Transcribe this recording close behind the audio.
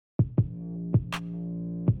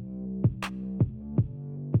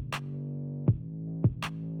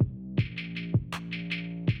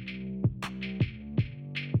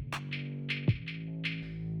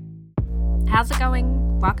How's it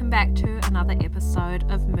going? Welcome back to another episode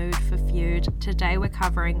of Mood for Feud. Today we're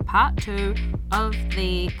covering part 2 of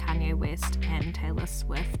the Kanye West and Taylor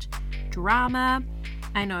Swift drama.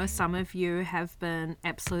 I know some of you have been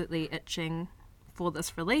absolutely itching for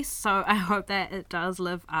this release, so I hope that it does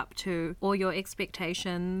live up to all your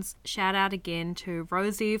expectations. Shout out again to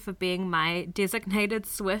Rosie for being my designated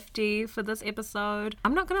Swiftie for this episode.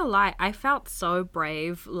 I'm not gonna lie, I felt so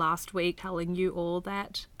brave last week telling you all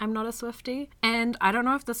that I'm not a Swiftie, and I don't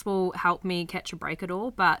know if this will help me catch a break at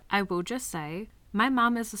all, but I will just say my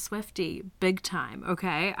mum is a Swiftie, big time,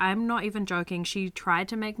 okay? I'm not even joking. She tried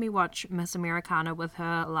to make me watch Miss Americana with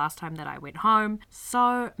her last time that I went home.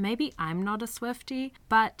 So maybe I'm not a Swiftie,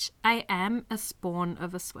 but I am a spawn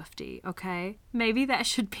of a Swiftie, okay? Maybe that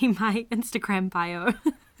should be my Instagram bio.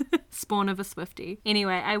 Spawn of a Swiftie.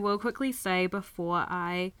 Anyway, I will quickly say before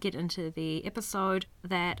I get into the episode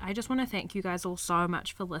that I just want to thank you guys all so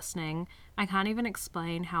much for listening. I can't even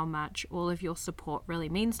explain how much all of your support really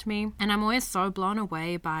means to me, and I'm always so blown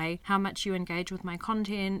away by how much you engage with my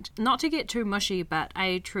content. Not to get too mushy, but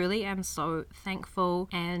I truly am so thankful,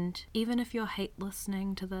 and even if you hate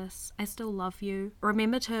listening to this, I still love you.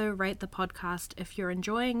 Remember to rate the podcast if you're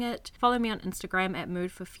enjoying it. Follow me on Instagram at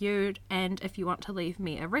Mood for Feud, and if you want to leave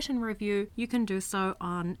me a written review, you can do so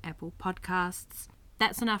on Apple Podcasts.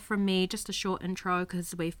 That's enough from me, just a short intro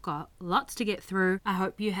because we've got lots to get through. I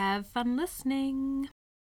hope you have fun listening.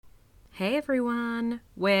 Hey everyone,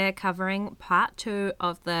 we're covering part 2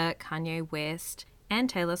 of the Kanye West and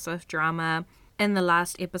Taylor Swift drama. In the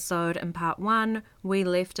last episode, in part 1, we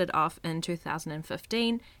left it off in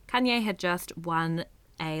 2015. Kanye had just won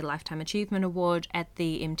a Lifetime Achievement Award at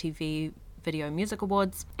the MTV Video Music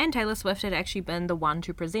Awards, and Taylor Swift had actually been the one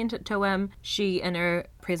to present it to him. She, in her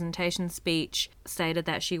presentation speech, stated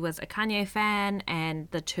that she was a Kanye fan, and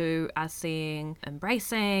the two are seeing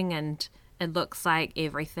embracing, and it looks like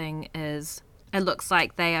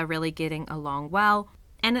they are really getting along well,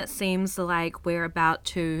 and it seems like we're about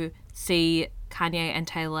to see Kanye and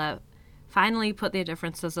Taylor finally put their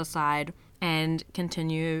differences aside and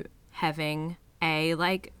continue having a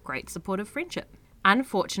great supportive friendship.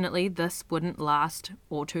 Unfortunately, this wouldn't last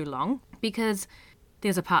all too long because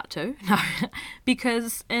there's a part 2. No,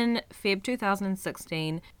 because in Feb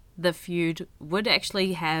 2016, the feud would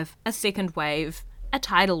actually have a second wave, a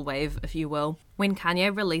tidal wave, if you will, when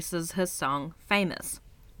Kanye releases his song, Famous.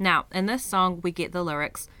 Now, in this song, we get the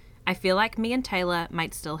lyrics, "I feel like me and Taylor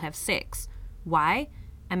might still have sex. Why?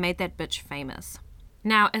 I made that bitch famous."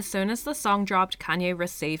 Now, as soon as the song dropped, Kanye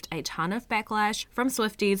received a ton of backlash from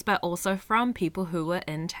Swifties, but also from people who were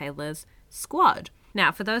in Taylor's squad.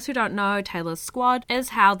 Now, for those who don't know, Taylor's squad is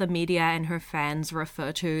how the media and her fans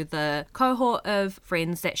refer to the cohort of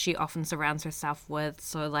friends that she often surrounds herself with.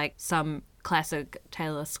 So, some classic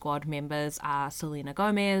Taylor squad members are Selena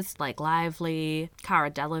Gomez, Blake Lively, Cara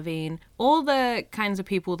Delevingne, all the kinds of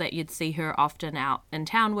people that you'd see her often out in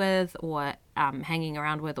town with or hanging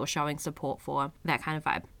around with or showing support for, that kind of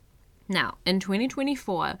vibe. Now, in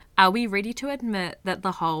 2024, are we ready to admit that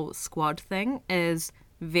the whole squad thing is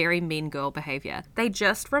very mean girl behavior? They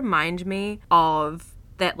just remind me of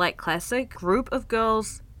that classic group of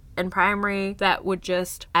girls in primary that would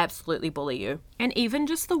just absolutely bully you. And even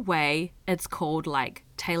just the way it's called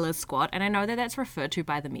Taylor's squad, and I know that that's referred to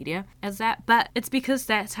by the media as that, but it's because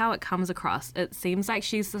that's how it comes across. It seems like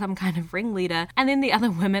she's some kind of ringleader, and then the other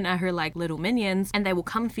women are her little minions, and they will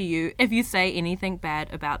come for you if you say anything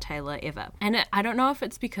bad about Taylor ever. And I don't know if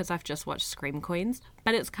it's because I've just watched Scream Queens,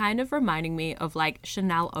 but it's kind of reminding me of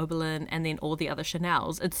Chanel Oberlin and then all the other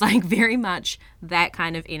Chanels. It's very much that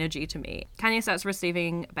kind of energy to me. Kanye starts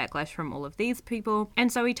receiving backlash from all of these people,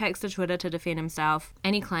 and so he takes to Twitter to defend himself,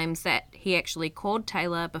 and he claims that he actually called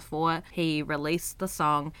Taylor before he released the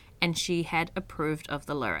song and she had approved of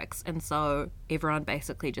the lyrics, and so everyone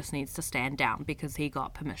basically just needs to stand down because he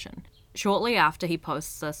got permission. Shortly after he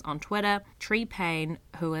posts this on Twitter, Tree Payne,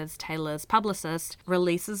 who is Taylor's publicist,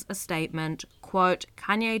 releases a statement, quote,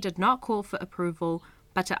 "Kanye did not call for approval,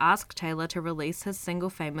 but to ask Taylor to release his single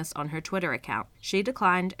Famous on her Twitter account. She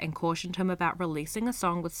declined and cautioned him about releasing a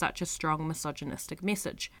song with such a strong misogynistic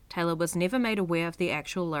message. Taylor was never made aware of the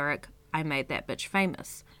actual lyric, I made that bitch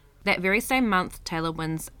famous." That very same month, Taylor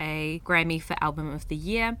wins a Grammy for Album of the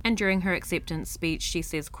Year, and during her acceptance speech, she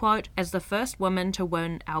says, quote, "As the first woman to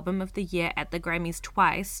win Album of the Year at the Grammys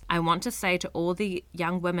twice, I want to say to all the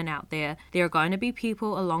young women out there are going to be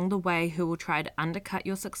people along the way who will try to undercut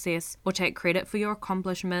your success or take credit for your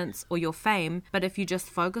accomplishments or your fame, but if you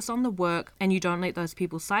just focus on the work and you don't let those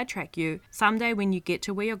people sidetrack you, someday when you get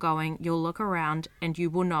to where you're going, you'll look around and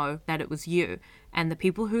you will know that it was you and the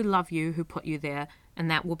people who love you who put you there, and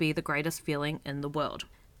that will be the greatest feeling in the world.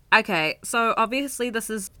 Okay, so obviously this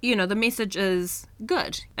is, the message is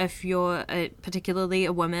good. If you're particularly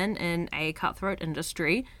a woman in a cutthroat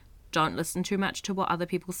industry, don't listen too much to what other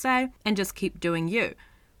people say and just keep doing you.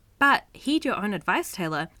 But heed your own advice,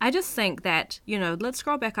 Taylor. I just think that, let's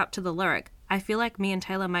scroll back up to the lyric. I feel like me and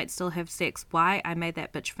Taylor might still have sex. Why? I made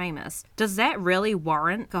that bitch famous. Does that really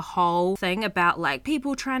warrant the whole thing about like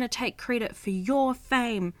people trying to take credit for your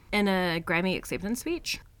fame in a Grammy acceptance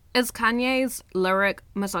speech? Is Kanye's lyric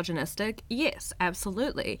misogynistic? Yes,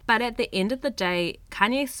 absolutely. But at the end of the day,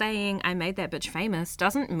 Kanye saying I made that bitch famous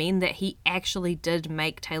doesn't mean that he actually did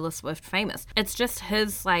make Taylor Swift famous. It's just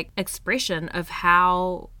his expression of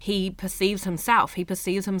how he perceives himself. He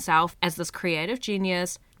perceives himself as this creative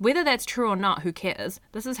genius. Whether that's true or not, who cares?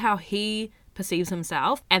 This is how he perceives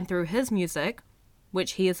himself, and through his music,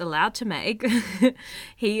 which he is allowed to make,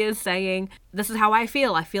 he is saying, this is how I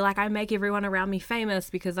feel. I feel like I make everyone around me famous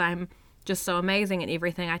because I'm just so amazing and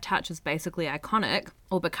everything I touch is basically iconic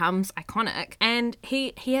or becomes iconic. And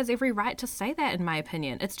he has every right to say that, in my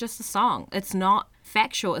opinion. It's just a song. It's not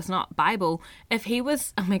factual. It's not Bible. If he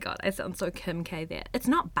was, oh my God, I sound so Kim K there. It's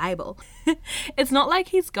not Bible. It's not like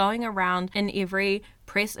he's going around in every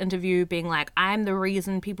press interview being like, I'm the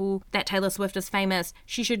reason that Taylor Swift is famous.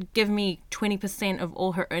 She should give me 20% of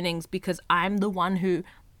all her earnings because I'm the one who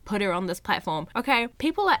put her on this platform. Okay,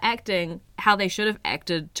 people are acting how they should have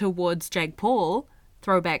acted towards Jake Paul,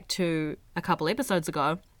 throwback to a couple episodes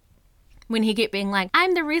ago, when he kept being like,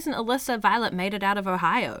 I'm the reason Alyssa Violet made it out of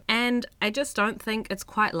Ohio. And I just don't think it's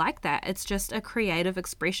quite like that. It's just a creative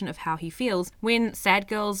expression of how he feels. When sad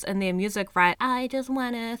girls in their music write, I just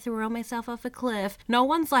want to throw myself off a cliff, no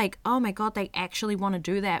one's like, oh my God, they actually want to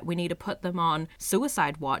do that. We need to put them on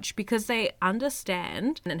suicide watch, because they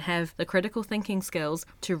understand and have the critical thinking skills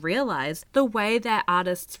to realize the way that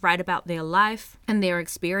artists write about their life and their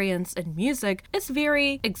experience in music is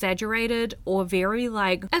very exaggerated or very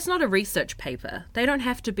it's not a research paper. They don't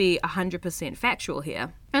have to be 100% factual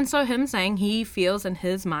here. And so him saying he feels in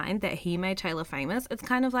his mind that he made Taylor famous, it's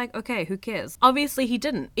kind of like, okay, who cares? Obviously he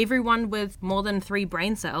didn't. Everyone with more than 3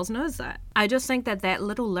 brain cells knows that. I just think that that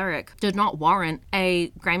little lyric did not warrant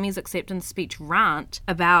a Grammys acceptance speech rant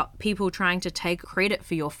about people trying to take credit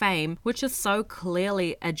for your fame, which is so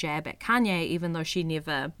clearly a jab at Kanye, even though she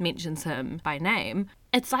never mentions him by name.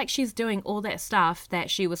 It's like she's doing all that stuff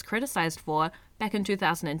that she was criticized for back in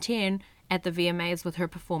 2010 at the VMAs with her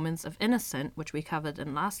performance of Innocent, which we covered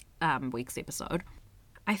in last week's episode.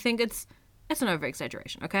 I think it's an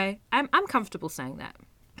over-exaggeration, okay? I'm comfortable saying that,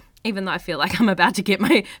 even though I feel like I'm about to get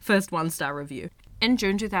my first 1-star review. In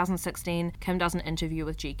June 2016, Kim does an interview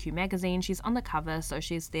with GQ magazine. She's on the cover, so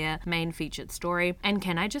she's their main featured story. And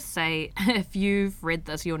can I just say, if you've read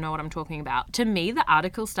this, you'll know what I'm talking about. To me, the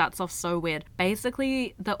article starts off so weird.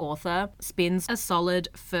 Basically, the author spends a solid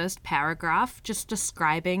first paragraph just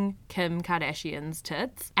describing Kim Kardashian's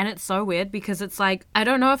tits. And it's so weird because it's like, I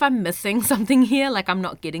don't know if I'm missing something here, like I'm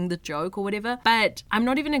not getting the joke or whatever, but I'm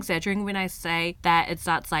not even exaggerating when I say that it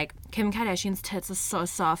starts like, Kim Kardashian's tits are so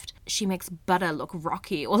soft, she makes butter look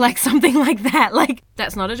rocky, or something like that.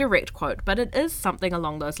 That's not a direct quote, but it is something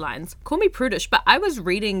along those lines. Call me prudish, but I was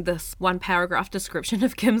reading this 1-paragraph description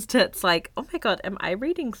of Kim's tits like, oh my God, am I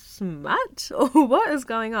reading smut? Or what is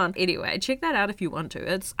going on? Anyway, check that out if you want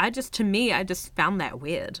to. I just found that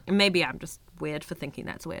weird. Maybe I'm just weird for thinking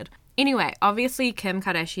that's weird. Anyway, obviously Kim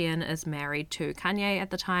Kardashian is married to Kanye at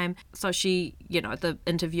the time, so she, the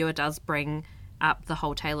interviewer does bring up the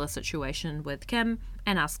whole Taylor situation with Kim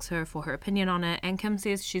and asks her for her opinion on it, and Kim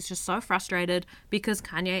says she's just so frustrated because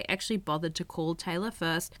Kanye actually bothered to call Taylor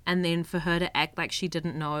first, and then for her to act like she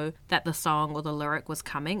didn't know that the song or the lyric was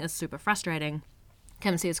coming is super frustrating.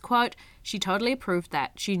 Kim says, quote, she totally approved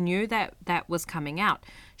that. She knew that was coming out.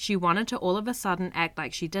 She wanted to all of a sudden act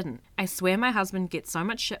like she didn't. I swear my husband gets so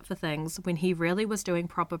much shit for things when he really was doing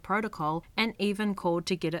proper protocol and even called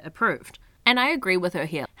to get it approved. And I agree with her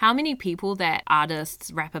here. How many people that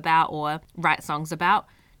artists rap about or write songs about,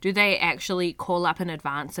 do they actually call up in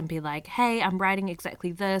advance and be like, hey, I'm writing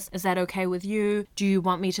exactly this. Is that okay with you? Do you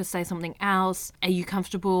want me to say something else? Are you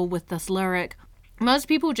comfortable with this lyric? Most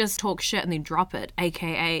people just talk shit and then drop it,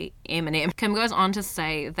 aka Eminem. Kim goes on to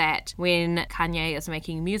say that when Kanye is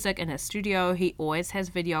making music in his studio, he always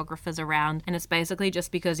has videographers around, and it's basically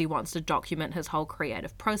just because he wants to document his whole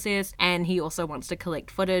creative process, and he also wants to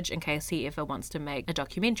collect footage in case he ever wants to make a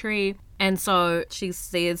documentary. And so she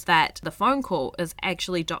says that the phone call is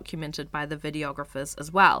actually documented by the videographers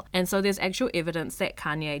as well. And so there's actual evidence that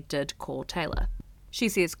Kanye did call Taylor. She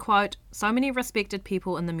says, quote, "So many respected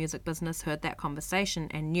people in the music business heard that conversation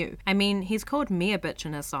and knew. I mean, he's called me a bitch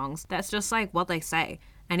in his songs. That's just like what they say.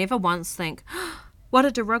 I never once think, what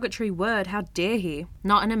a derogatory word, how dare he?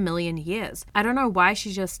 Not in a million years. I don't know why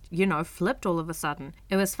she just, flipped all of a sudden.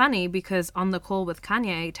 It was funny because on the call with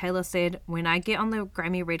Kanye, Taylor said, when I get on the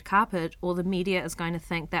Grammy red carpet, all the media is going to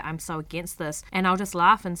think that I'm so against this. And I'll just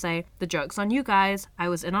laugh and say, the joke's on you guys. I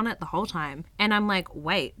was in on it the whole time. And I'm like,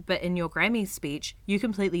 wait, but in your Grammy speech, you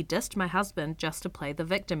completely dissed my husband just to play the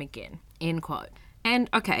victim again." End quote. And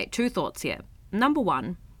okay, 2 thoughts here. Number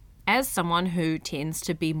 1, as someone who tends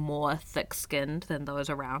to be more thick-skinned than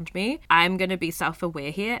those around me, I'm going to be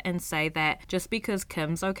self-aware here and say that just because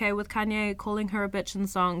Kim's okay with Kanye calling her a bitch in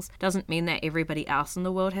songs doesn't mean that everybody else in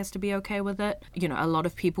the world has to be okay with it. A lot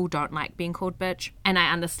of people don't like being called bitch, and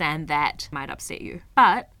I understand that might upset you.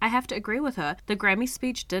 But I have to agree with her. The Grammy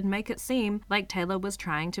speech did make it seem like Taylor was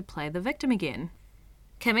trying to play the victim again.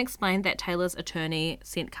 Kim explained that Taylor's attorney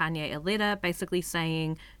sent Kanye a letter basically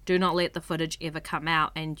saying, do not let the footage ever come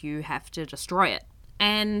out and you have to destroy it.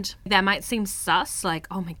 And that might seem sus, like,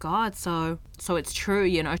 oh my God, so it's true,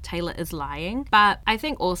 Taylor is lying. But I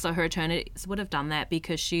think also her attorneys would have done that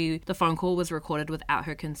because the phone call was recorded without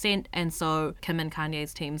her consent, and so Kim and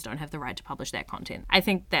Kanye's teams don't have the right to publish that content. I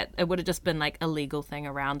think that it would have just been like a legal thing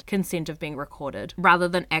around consent of being recorded rather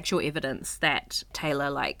than actual evidence that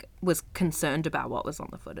Taylor was concerned about what was on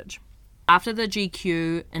the footage. After the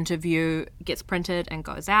GQ interview gets printed and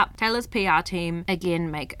goes out, Taylor's PR team again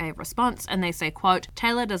make a response and they say, quote,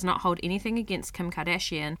 "Taylor does not hold anything against Kim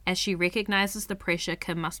Kardashian as she recognizes the pressure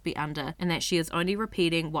Kim must be under and that she is only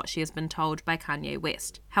repeating what she has been told by Kanye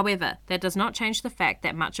West. However, that does not change the fact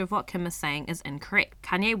that much of what Kim is saying is incorrect.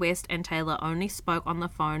 Kanye West and Taylor only spoke on the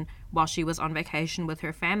phone while she was on vacation with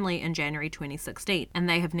her family in January 2016, and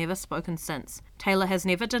they have never spoken since. Taylor has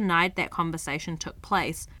never denied that conversation took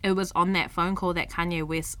place. It was on that phone call that Kanye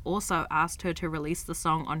West also asked her to release the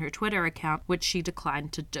song on her Twitter account, which she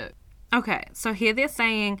declined to do." Okay, so here they're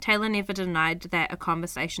saying Taylor never denied that a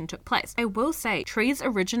conversation took place. I will say, Tree's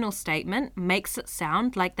original statement makes it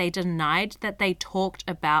sound like they denied that they talked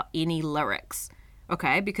about any lyrics.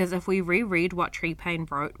 Okay, because if we reread what Tree Payne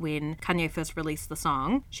wrote when Kanye first released the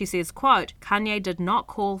song, she says, quote, "Kanye did not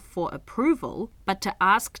call for approval, but to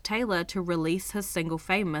ask Taylor to release his single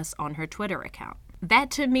Famous on her Twitter account." That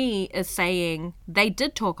to me is saying they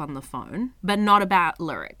did talk on the phone, but not about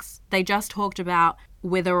lyrics. They just talked about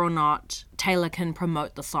whether or not Taylor can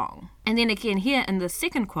promote the song. And then again here in the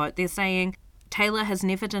second quote, they're saying Taylor has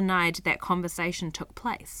never denied that conversation took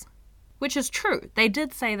place. Which is true. They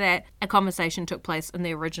did say that a conversation took place in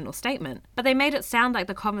the original statement, but they made it sound like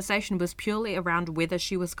the conversation was purely around whether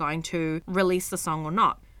she was going to release the song or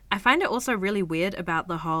not. I find it also really weird about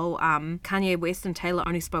the whole Kanye West and Taylor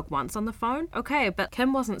only spoke once on the phone. Okay, but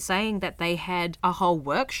Kim wasn't saying that they had a whole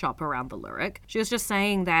workshop around the lyric. She was just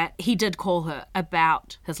saying that he did call her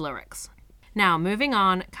about his lyrics. Now, moving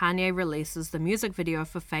on, Kanye releases the music video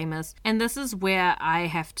for Famous, and this is where I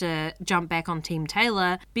have to jump back on Team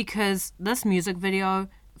Taylor because this music video,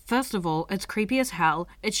 first of all, it's creepy as hell.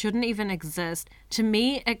 It shouldn't even exist. To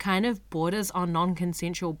me, it kind of borders on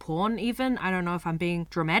non-consensual porn even. I don't know if I'm being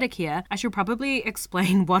dramatic here. I should probably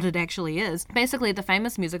explain what it actually is. Basically, the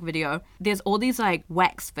Famous music video, there's all these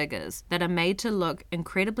wax figures that are made to look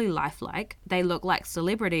incredibly lifelike. They look like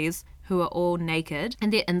celebrities who are all naked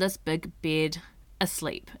and they're in this big bed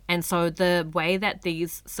asleep. And so the way that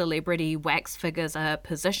these celebrity wax figures are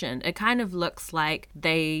positioned, it kind of looks like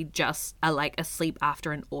they just are asleep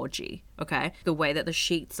after an orgy, okay? The way that the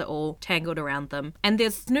sheets are all tangled around them. And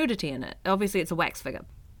there's nudity in it. Obviously it's a wax figure.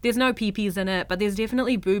 There's no peepees in it, but there's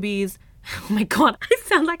definitely boobies. Oh my God, I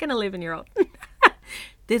sound like an 11-year-old.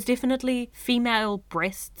 There's definitely female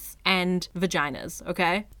breasts and vaginas,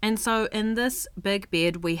 okay? And so in this big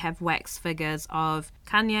bed, we have wax figures of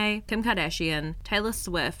Kanye, Kim Kardashian, Taylor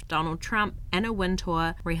Swift, Donald Trump, Anna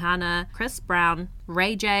Wintour, Rihanna, Chris Brown,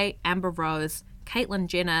 Ray J, Amber Rose, Caitlyn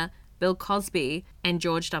Jenner, Bill Cosby, and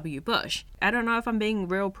George W. Bush. I don't know if I'm being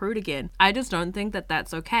real prude again. I just don't think that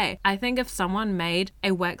that's okay. I think if someone made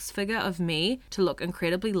a wax figure of me to look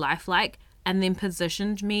incredibly lifelike and then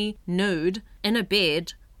positioned me nude in a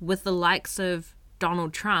bed with the likes of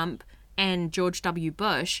Donald Trump and George W.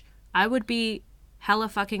 Bush, I would be hella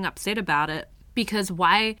fucking upset about it because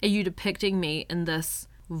why are you depicting me in this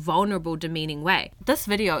vulnerable, demeaning way? This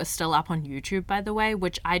video is still up on YouTube, by the way,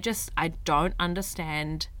 which I don't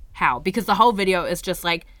understand how, because the whole video is just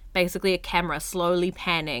basically a camera slowly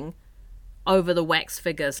panning over the wax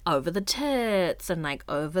figures, over the tits and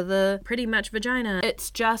over the pretty much vagina. It's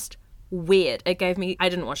just weird. I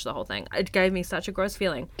didn't watch the whole thing. It gave me such a gross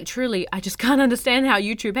feeling. Truly, I just can't understand how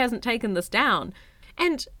YouTube hasn't taken this down.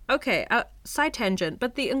 And, okay, side tangent,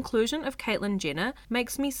 but the inclusion of Caitlyn Jenner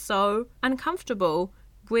makes me so uncomfortable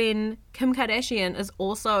when Kim Kardashian is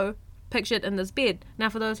also pictured in this bed. Now,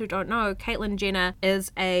 for those who don't know, Caitlyn Jenner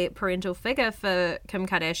is a parental figure for Kim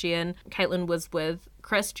Kardashian. Caitlyn was with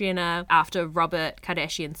Kris Jenner after Robert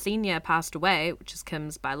Kardashian Sr. passed away, which is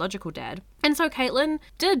Kim's biological dad. And so Caitlyn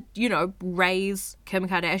did, raise Kim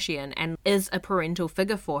Kardashian and is a parental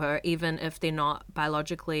figure for her, even if they're not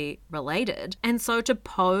biologically related. And so to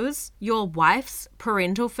pose your wife's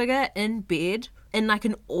parental figure in bed in like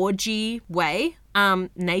an orgy way,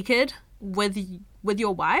 naked with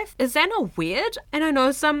your wife, is that not weird? And I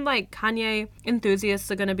know some like Kanye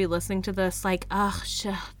enthusiasts are going to be listening to this like,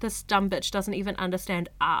 this dumb bitch doesn't even understand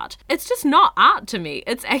art. It's just not art to me.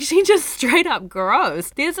 It's actually just straight up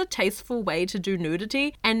gross. There's a tasteful way to do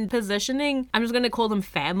nudity, and positioning, I'm just going to call them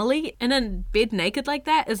family, in a bed naked like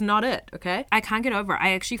that is not it, okay? I can't get over it.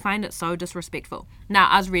 I actually find it so disrespectful. Now,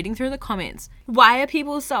 I was reading through the comments. Why are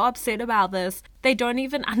people so upset about this? They don't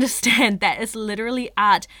even understand that it's literally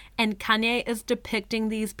art, and Kanye is depicting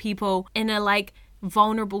these people in a like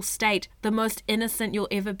vulnerable state, the most innocent you'll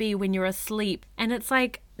ever be when you're asleep. And it's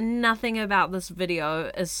like nothing about this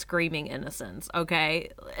video is screaming innocence, okay?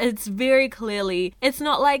 It's very clearly, it's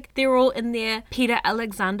not like they're all in their Peter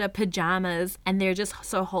Alexander pajamas and they're just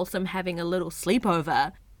so wholesome having a little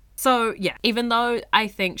sleepover. So yeah, even though I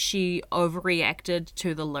think she overreacted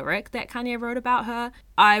to the lyric that Kanye wrote about her,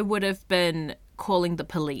 I would have been calling the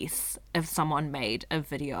police if someone made a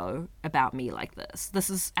video about me like this. This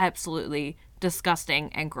is absolutely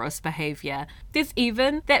disgusting and gross behavior. There's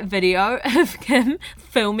even that video of Kim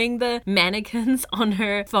filming the mannequins on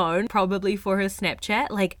her phone, probably for her Snapchat,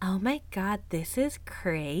 like, oh my god, this is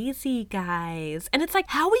crazy, guys. And it's like,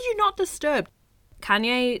 how are you not disturbed?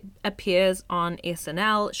 Kanye appears on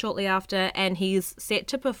SNL shortly after, and he's set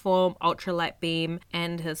to perform Ultralight Beam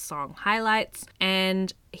and his song Highlights,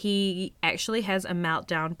 and he actually has a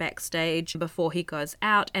meltdown backstage before he goes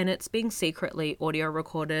out, and it's being secretly audio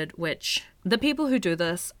recorded, which the people who do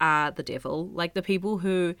this are the devil. Like, the people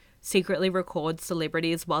who secretly record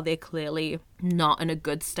celebrities while they're clearly not in a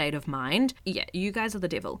good state of mind. Yeah, you guys are the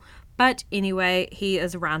devil. But anyway, he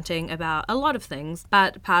is ranting about a lot of things,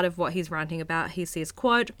 but part of what he's ranting about, he says,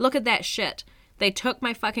 quote, "Look at that shit. They took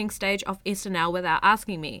my fucking stage off SNL without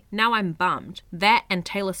asking me. Now I'm bummed. That and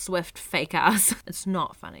Taylor Swift fake ass." It's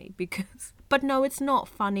not funny because... But no, it's not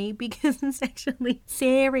funny because it's actually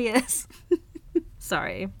serious.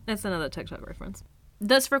 Sorry, that's another TikTok reference.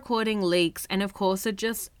 This recording leaks, and of course it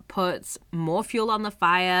just puts more fuel on the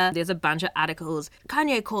fire. There's a bunch of articles.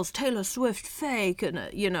 Kanye calls Taylor Swift fake and,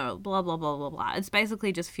 blah, blah, blah, blah, blah. It's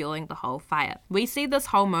basically just fueling the whole fire. We see this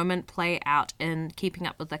whole moment play out in Keeping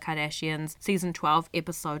Up with the Kardashians, season 12,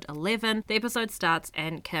 episode 11. The episode starts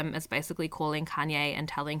and Kim is basically calling Kanye and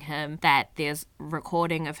telling him that there's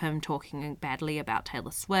recording of him talking badly about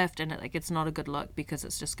Taylor Swift, and it's not a good look because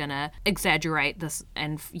it's just gonna exaggerate this.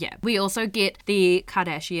 And yeah, we also get the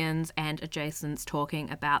Kardashians and adjacents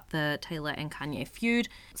talking about the Taylor and Kanye feud.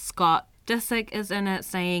 Scott Disick is in it,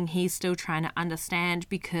 saying he's still trying to understand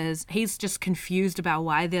because he's just confused about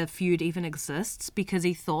why their feud even exists, because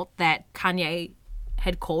he thought that Kanye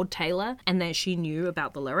had called Taylor and that she knew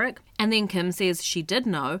about the lyric. And then Kim says she did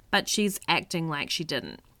know, but she's acting like she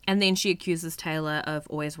didn't. And then she accuses Taylor of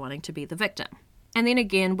always wanting to be the victim. And then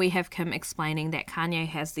again, we have Kim explaining that Kanye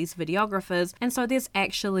has these videographers, and so there's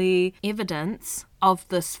actually evidence of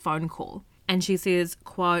this phone call. And she says,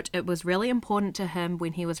 quote, "It was really important to him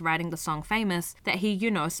when he was writing the song Famous that he,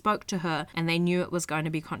 spoke to her, and they knew it was going to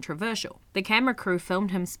be controversial. The camera crew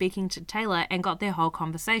filmed him speaking to Taylor and got their whole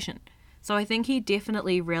conversation. So I think he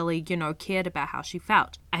definitely really, cared about how she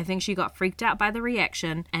felt. I think she got freaked out by the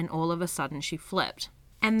reaction, and all of a sudden she flipped."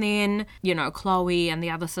 And then, Chloe and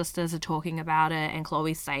the other sisters are talking about it, and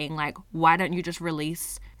Chloe's saying, why don't you just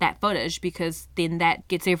release that footage, because then that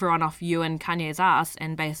gets everyone off you and Kanye's ass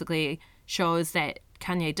and basically shows that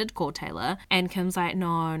Kanye did call Taylor. And Kim's like, no,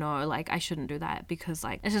 I shouldn't do that because,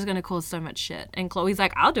 it's just gonna cause so much shit. And Chloe's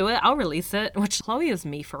like, I'll do it, I'll release it, which Chloe is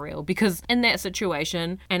me for real, because in that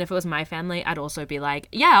situation, and if it was my family, I'd also be like,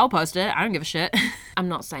 yeah, I'll post it, I don't give a shit. I'm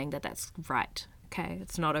not saying that that's right. Okay,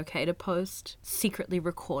 it's not okay to post secretly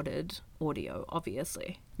recorded audio,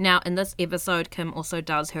 obviously. Now, in this episode, Kim also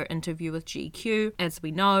does her interview with GQ, as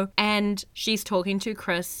we know, and she's talking to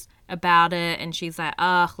Kris about it, and she's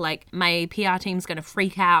like, my PR team's gonna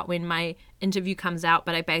freak out when my interview comes out,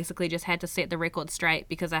 but I basically just had to set the record straight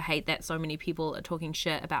because I hate that so many people are talking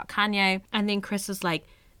shit about Kanye. And then Kris is like,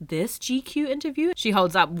 this GQ interview? She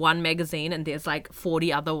holds up one magazine and there's like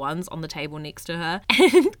 40 other ones on the table next to her.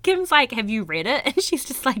 And Kim's like, have you read it? And she's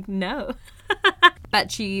just like, no.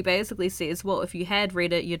 But she basically says, well, if you had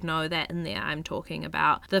read it, you'd know that in there I'm talking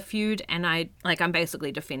about the feud and I'm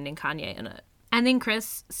basically defending Kanye in it. And then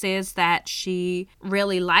Chris says that she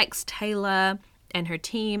really likes Taylor and her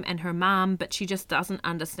team and her mom, but she just doesn't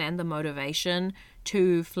understand the motivation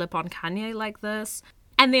to flip on Kanye like this.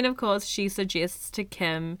 And then, of course, she suggests to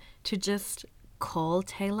Kim to just call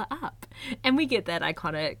Taylor up. And we get that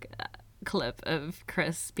iconic clip of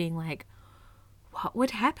Chris being like, what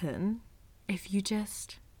would happen if you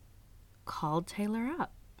just called Taylor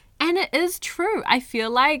up? And it is true. I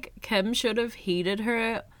feel like Kim should have heeded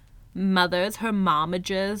her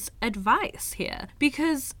momager's advice here,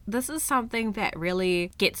 because this is something that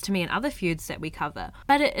really gets to me in other feuds that we cover.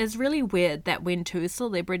 But it is really weird that when two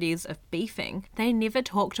celebrities are beefing, they never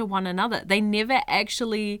talk to one another. They never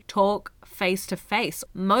actually talk face to face.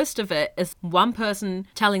 Most of it is one person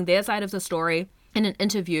telling their side of the story in an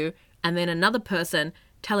interview, and then another person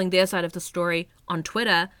telling their side of the story on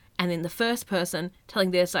Twitter, and then the first person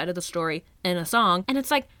telling their side of the story in a song. And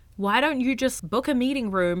it's like, why don't you just book a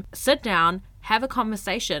meeting room, sit down, have a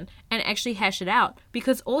conversation, and actually hash it out?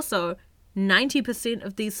 Because also, 90%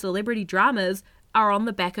 of these celebrity dramas are on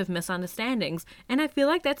the back of misunderstandings. And I feel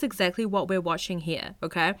like that's exactly what we're watching here,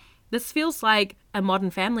 okay? This feels like a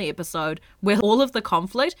Modern Family episode where all of the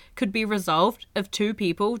conflict could be resolved if two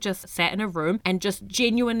people just sat in a room and just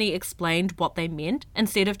genuinely explained what they meant,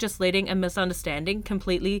 instead of just letting a misunderstanding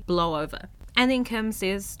completely blow over. And then Kim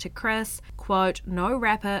says to Chris, quote, no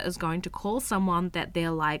rapper is going to call someone that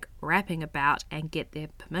they're like rapping about and get their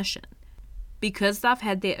permission. Because they've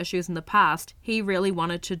had their issues in the past, he really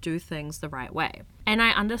wanted to do things the right way. And I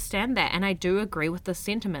understand that, and I do agree with the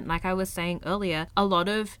sentiment. Like I was saying earlier, a lot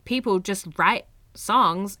of people just write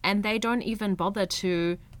songs and they don't even bother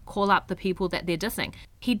to call up the people that they're dissing.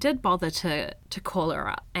 He did bother to call her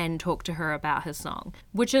up and talk to her about his song,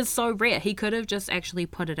 which is so rare. He could have just actually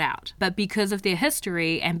put it out. But because of their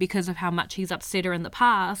history and because of how much he's upset her in the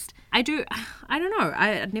past, I don't know.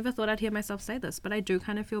 I never thought I'd hear myself say this, but I do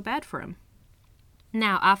kind of feel bad for him.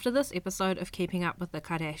 Now, after this episode of Keeping Up with the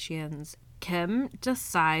Kardashians, Kim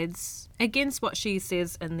decides against what she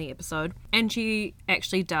says in the episode, and she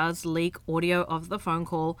actually does leak audio of the phone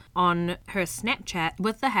call on her Snapchat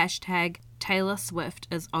with the hashtag Taylor Swift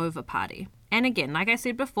is over party. And again, like I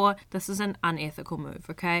said before, this is an unethical move,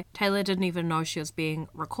 okay? Taylor didn't even know she was being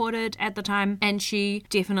recorded at the time, and she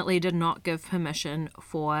definitely did not give permission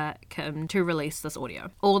for Kim to release this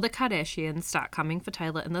audio. All the Kardashians start coming for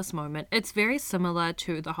Taylor in this moment. It's very similar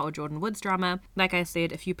to the whole Jordan Woods drama. Like I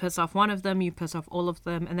said, if you piss off one of them, you piss off all of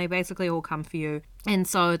them, and they basically all come for you. And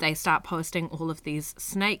so they start posting all of these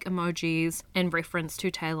snake emojis in reference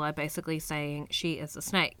to Taylor, basically saying she is a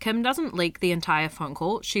snake. Kim doesn't leak the entire phone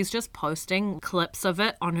call. She's just posting clips of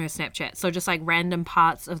it on her Snapchat. So just like random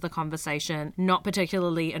parts of the conversation, not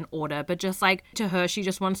particularly in order, but just like to her, she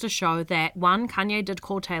just wants to show that one, Kanye did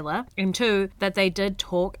call Taylor, and two, that they did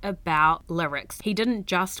talk about lyrics. He didn't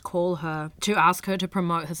just call her to ask her to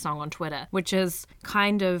promote his song on Twitter, which is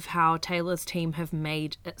kind of how Taylor's team have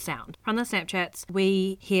made it sound. From the Snapchats,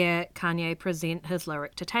 we hear Kanye present his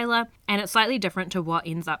lyric to Taylor, and it's slightly different to what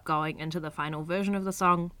ends up going into the final version of the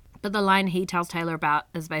song. But the line he tells Taylor about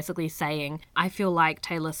is basically saying, I feel like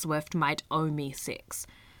Taylor Swift might owe me sex.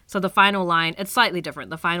 So the final line, it's slightly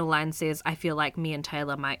different. The final line says, I feel like me and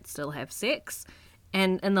Taylor might still have sex.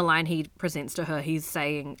 And in the line he presents to her, he's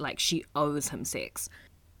saying like she owes him sex.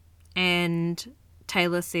 And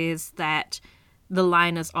Taylor says that the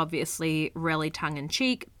line is obviously really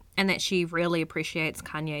tongue-in-cheek and that she really appreciates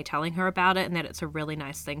Kanye telling her about it and that it's a really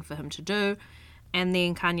nice thing for him to do. And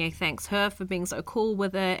then Kanye thanks her for being so cool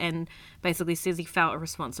with it and basically says he felt a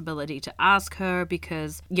responsibility to ask her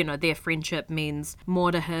because, you know, their friendship means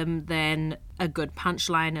more to him than a good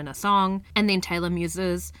punchline in a song. And then Taylor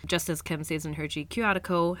muses, just as Kim says in her GQ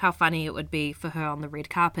article, how funny it would be for her on the red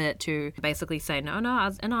carpet to basically say, no, I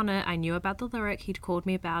was in on it. I knew about the lyric. He'd called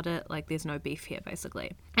me about it. Like, there's no beef here,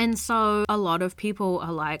 basically. And so a lot of people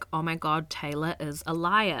are like, oh my God, Taylor is a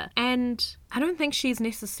liar. And I don't think she's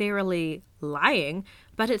necessarily lying,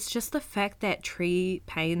 but it's just the fact that Tree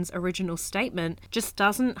Payne's original statement just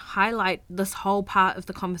doesn't highlight this whole part of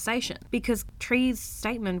the conversation, because Tree's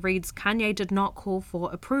statement reads, Kanye did not call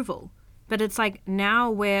for approval. But it's like now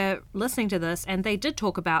we're listening to this and they did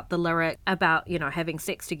talk about the lyric about, having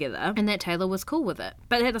sex together and that Taylor was cool with it.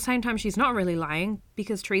 But at the same time, she's not really lying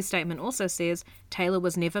because Tree's statement also says Taylor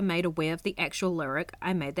was never made aware of the actual lyric,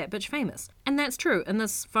 I made that bitch famous. And that's true. In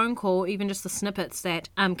this phone call, even just the snippets that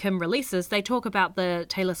Kim releases, they talk about the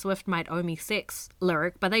Taylor Swift might owe me sex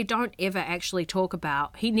lyric, but they don't ever actually talk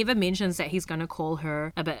about, he never mentions that he's going to call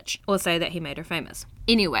her a bitch or say that he made her famous.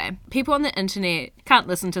 Anyway, people on the internet can't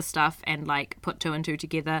listen to stuff and put two and two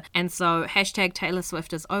together. And so hashtag Taylor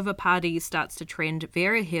Swift is over party starts to trend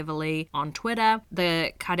very heavily on Twitter.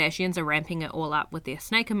 The Kardashians are ramping it all up with their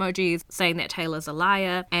snake emojis, saying that Taylor's a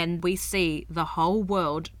liar. And we see the whole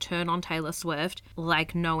world turn on Taylor Swift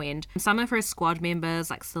like no end. Some of her squad members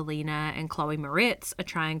like Selena and Chloe Moretz are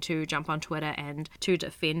trying to jump on Twitter and to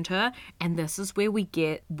defend her. And this is where we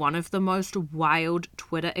get one of the most wild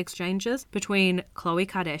Twitter exchanges between Khloe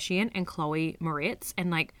Kardashian and Chloe Moretz.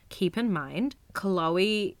 And keep in mind,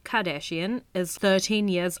 Khloe Kardashian is 13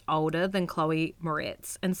 years older than Chloe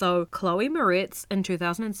Moretz. And so Chloe Moretz in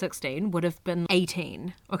 2016 would have been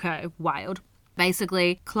 18. Okay, wild.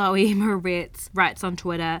 Basically, Chloe Moretz writes on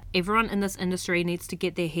Twitter, everyone in this industry needs to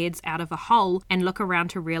get their heads out of a hole and look around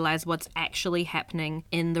to realize what's actually happening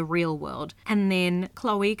in the real world. And then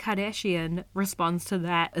Khloe Kardashian responds to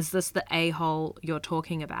that, is this the a-hole you're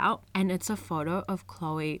talking about? And it's a photo of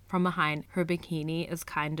Chloe from behind. Her bikini is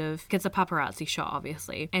it's a paparazzi shot,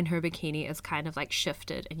 obviously, and her bikini is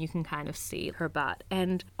shifted and you can kind of see her butt.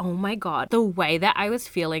 And oh my God, the way that I was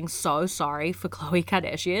feeling so sorry for Khloe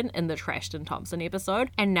Kardashian in the Trashed and Thompson episode,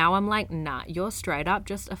 and now I'm like, nah, you're straight up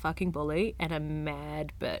just a fucking bully and a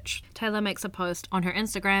mad bitch. Taylor makes a post on her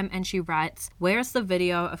Instagram and she writes, where's the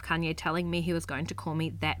video of Kanye telling me he was going to call me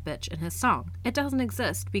that bitch in his song? It doesn't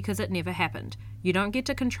exist because it never happened. You don't get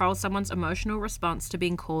to control someone's emotional response to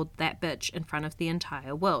being called that bitch in front of the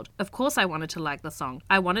entire world. Of course I wanted to like the song.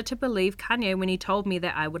 I wanted to believe Kanye when he told me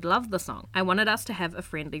that I would love the song. I wanted us to have a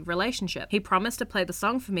friendly relationship. He promised to play the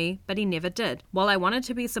song for me, but he never did. While I wanted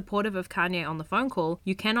to be supportive of Kanye on the phone call,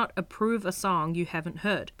 you cannot approve a song you haven't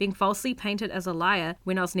heard. Being falsely painted as a liar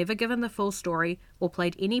when I was never given the full story or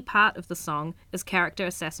played any part of the song is character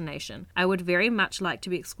assassination. I would very much like to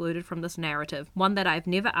be excluded from this narrative, one that I've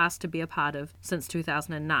never asked to be a part of since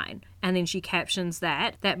 2009. And then she captions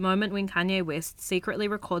that moment when Kanye West secretly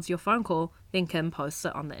records your phone call, then Kim posts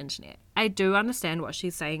it on the internet. I do understand what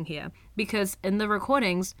she's saying here, because in the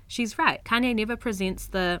recordings, she's right. Kanye never presents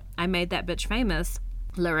the I made that bitch famous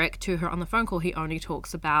lyric to her on the phone call. He only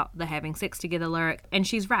talks about the having sex together lyric, and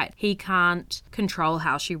she's right. He can't control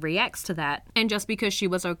how she reacts to that. And just because she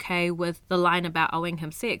was okay with the line about owing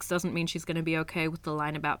him sex doesn't mean she's going to be okay with the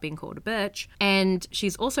line about being called a bitch. And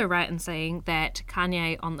she's also right in saying that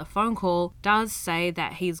Kanye on the phone call does say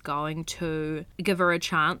that he's going to give her a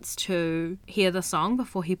chance to hear the song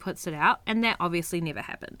before he puts it out, and that obviously never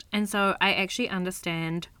happened. And so I actually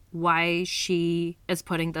understand why she is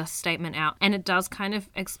putting this statement out, and it does kind of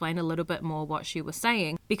explain a little bit more what she was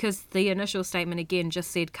saying, because the initial statement again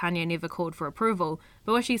just said Kanye never called for approval,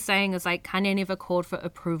 but what she's saying is Kanye never called for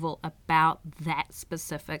approval about that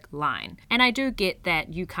specific line. And I do get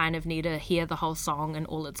that you kind of need to hear the whole song in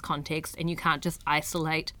all its context, and you can't just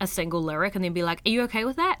isolate a single lyric and then be like, are you okay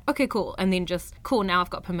with that? Okay, cool. And then just, cool, now I've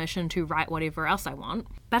got permission to write whatever else I want.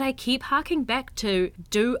 But I keep harking back to,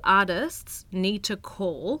 do artists need to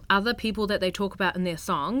call other people that they talk about in their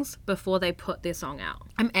songs before they put their song out?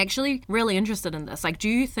 I'm actually really interested in this. Do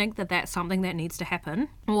you think that that's something that needs to happen?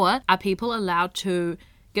 Or are people allowed to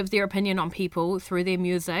give their opinion on people through their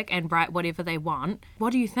music and write whatever they want?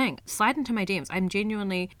 What do you think? Slide into my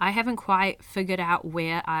DMs. I haven't quite figured out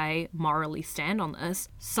where I morally stand on this.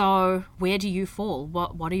 So where do you fall?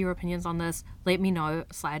 What are your opinions on this? Let me know.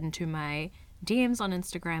 Slide into my DMs on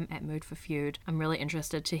Instagram at Mood for Feud. I'm really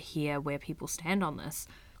interested to hear where people stand on this.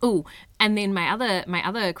 Oh, and then my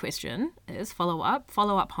other question is follow-up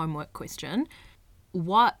homework question.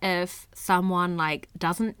 What if someone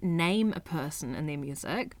doesn't name a person in their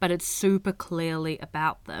music, but it's super clearly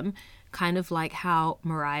about them, kind of like how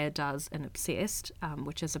Mariah does in Obsessed,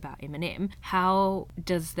 which is about Eminem? How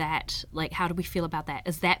does that, how do we feel about that?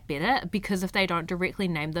 Is that better? Because if they don't directly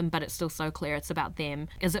name them, but it's still so clear it's about them,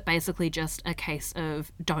 is it basically just a case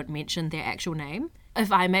of don't mention their actual name?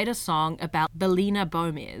 If I made a song about Belina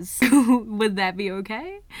Gomez, would that be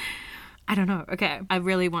okay? I don't know. Okay. I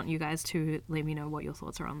really want you guys to let me know what your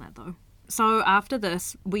thoughts are on that though. So after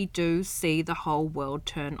this, we do see the whole world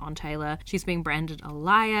turn on Taylor. She's being branded a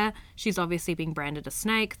liar. She's obviously being branded a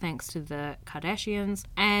snake thanks to the Kardashians.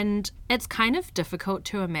 And it's kind of difficult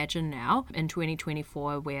to imagine now in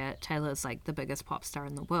 2024 where Taylor's the biggest pop star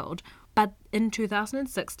in the world, But in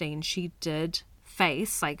 2016, she did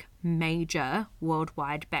face like major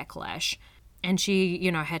worldwide backlash. And she,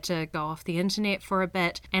 had to go off the internet for a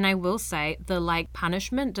bit. And I will say the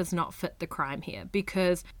punishment does not fit the crime here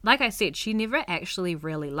because, like I said, she never actually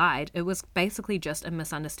really lied. It was basically just a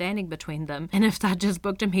misunderstanding between them. And if they'd just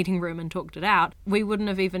booked a meeting room and talked it out, we wouldn't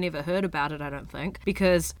have even ever heard about it, I don't think,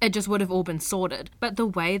 because it just would have all been sorted. But the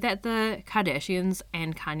way that the Kardashians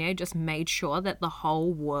and Kanye just made sure that the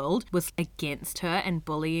whole world was against her and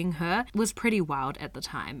bullying her was pretty wild at the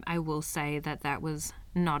time. I will say that was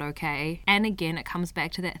not okay. And again, it comes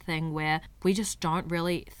back to that thing where we just don't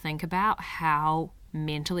really think about how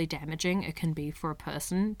mentally damaging it can be for a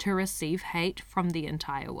person to receive hate from the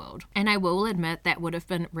entire world. And I will admit that would have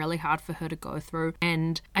been really hard for her to go through.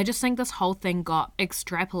 And I just think this whole thing got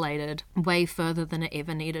extrapolated way further than it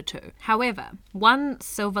ever needed to. However, one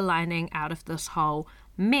silver lining out of this whole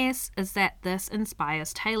mess is that this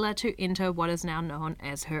inspires Taylor to enter what is now known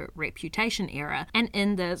as her reputation era. And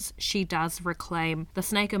in this, she does reclaim the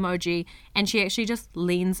snake emoji, and she actually just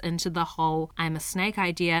leans into the whole I'm a snake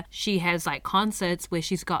idea. She has concerts where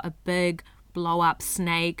she's got a big blow up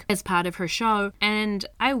snake as part of her show, and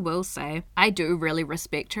I will say I do really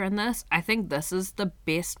respect her in this. I think this is the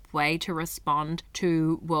best way to respond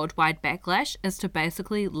to worldwide backlash, is to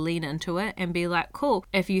basically lean into it and be like, cool,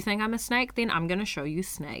 if you think I'm a snake, then I'm gonna show you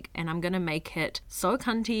snake, and I'm gonna make it so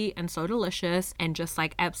cunty and so delicious, and just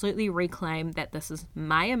absolutely reclaim that this is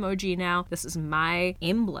my emoji now, this is my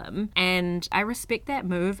emblem. And I respect that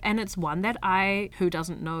move, and it's one that I, who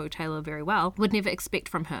doesn't know Taylor very well, would never expect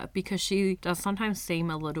from her, because she does sometimes seem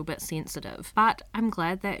a little bit sensitive. But I'm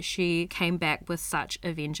glad that she came back with such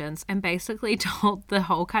a vengeance and basically told the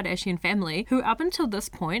whole Kardashian family, who up until this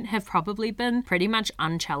point have probably been pretty much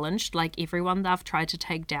unchallenged. Everyone they've tried to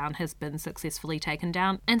take down has been successfully taken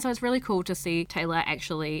down. And so it's really cool to see Taylor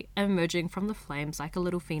actually emerging from the flames like a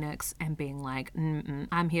little phoenix and being like,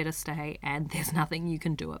 I'm here to stay and there's nothing you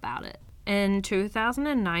can do about it. In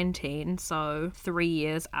 2019, so 3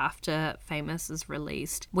 years after Famous is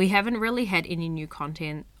released, we haven't really had any new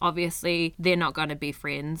content. Obviously, they're not going to be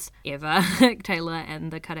friends ever, Taylor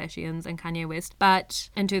and the Kardashians and Kanye West.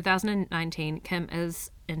 But in 2019, Kim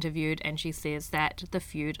is interviewed and she says that the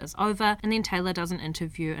feud is over, and then Taylor does an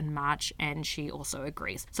interview in March and she also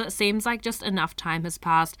agrees. So it seems like just enough time has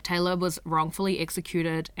passed. Taylor was wrongfully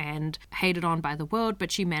executed and hated on by the world,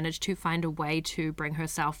 but she managed to find a way to bring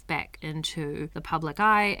herself back into the public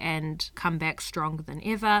eye and come back stronger than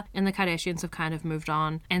ever, and the Kardashians have kind of moved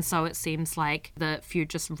on, and so it seems like the feud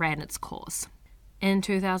just ran its course. In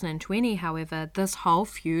 2020, however, this whole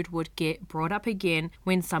feud would get brought up again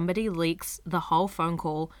when somebody leaks the whole phone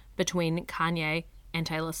call between Kanye and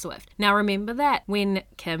Taylor Swift. Now remember that when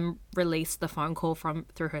Kim released the phone call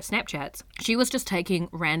through her Snapchats, she was just taking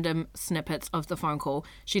random snippets of the phone call.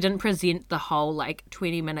 She didn't present the whole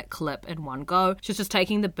 20-minute clip in one go. She was just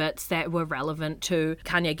taking the bits that were relevant to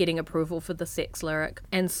Kanye getting approval for the sex lyric.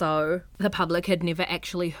 And so the public had never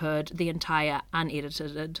actually heard the entire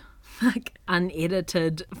unedited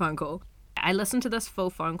phone call. I listened to this full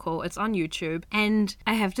phone call. It's on YouTube. And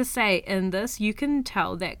I have to say, in this, you can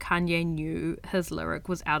tell that Kanye knew his lyric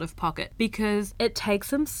was out of pocket, because it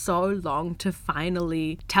takes him so long to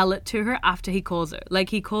finally tell it to her after he calls her.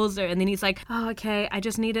 He calls her and then he's like, oh, okay,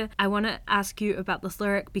 I want to ask you about this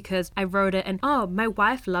lyric because I wrote it, and oh, my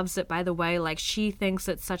wife loves it, by the way. She thinks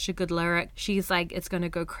it's such a good lyric. She's like, it's going to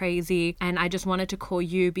go crazy. And I just wanted to call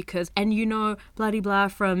you because, and bloody blah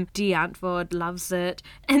from Die Antwoord loves it.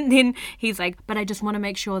 And then he's like, but I just want to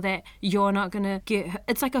make sure that you're not gonna get hurt.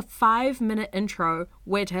 It's like a 5-minute intro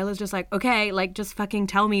where Taylor's just like, okay, just fucking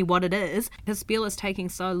tell me what it is. His spiel is taking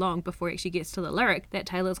so long before he actually gets to the lyric that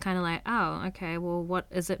Taylor's kind of like, oh, okay, well, what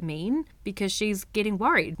does it mean? Because she's getting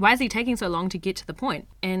worried. Why is he taking so long to get to the point?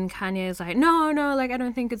 And Kanye's like, no, I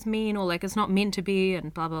don't think it's mean, or it's not meant to be,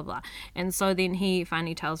 and blah, blah, blah. And so then he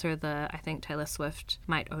finally tells her I think Taylor Swift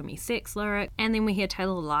might owe me sex lyric. And then we hear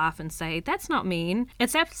Taylor laugh and say, that's not mean.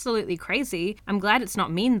 It's absolutely crazy. I'm glad it's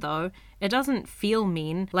not mean though. It doesn't feel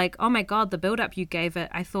mean. Oh my God, the build up you gave it,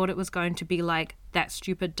 I thought it was going to be that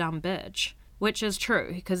stupid dumb bitch. Which is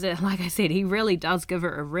true, because like I said, he really does give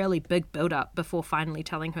her a really big build-up before finally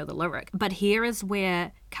telling her the lyric. But here is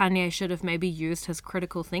where Kanye should have maybe used his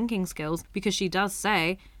critical thinking skills, because she does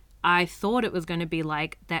say, I thought it was going to be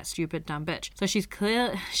that stupid dumb bitch. So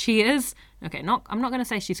I'm not going to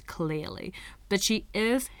say she's clearly, but she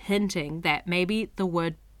is hinting that maybe the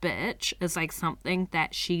word bitch is something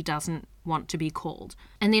that she doesn't want to be called.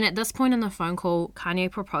 And then at this point in the phone call,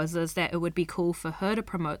 Kanye proposes that it would be cool for her to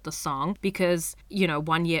promote the song because,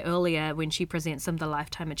 1 year earlier when she presents him the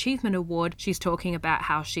Lifetime Achievement Award, she's talking about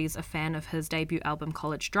how she's a fan of his debut album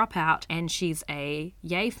College Dropout and she's a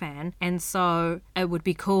Ye fan. And so it would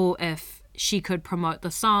be cool if she could promote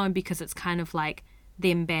the song because it's kind of like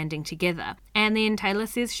them banding together. And then Taylor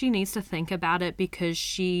says she needs to think about it because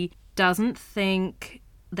she doesn't think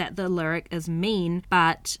that the lyric is mean,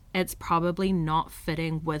 but it's probably not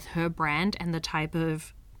fitting with her brand and the type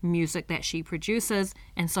of music that she produces,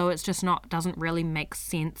 and so it's just doesn't really make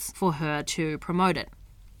sense for her to promote it.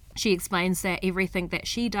 She explains that everything that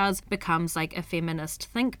she does becomes like a feminist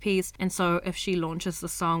think piece, and so if she launches the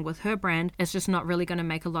song with her brand, it's just not really going to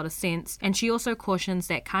make a lot of sense. And she also cautions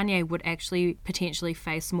that Kanye would actually potentially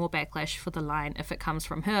face more backlash for the line if it comes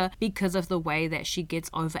from her because of the way that she gets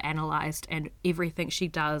overanalyzed and everything she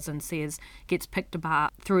does and says gets picked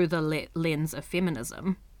apart through the lens of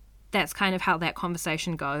feminism. That's kind of how that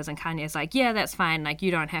conversation goes, and Kanye's like, yeah, that's fine, like, you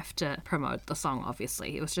don't have to promote the song,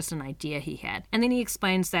 obviously. It was just an idea he had. And then he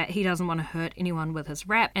explains that he doesn't want to hurt anyone with his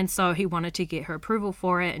rap, and so he wanted to get her approval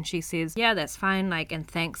for it, and she says, yeah, that's fine, like, and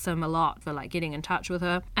thanks him a lot for, like, getting in touch with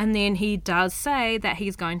her. And then he does say that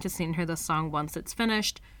he's going to send her the song once it's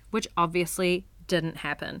finished, which obviously didn't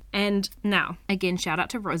happen. And now, again, shout out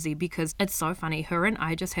to Rosie because it's so funny. Her and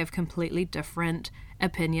I just have completely different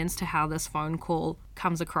opinions to how this phone call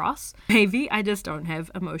comes across. Maybe I just don't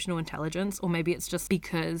have emotional intelligence, or maybe it's just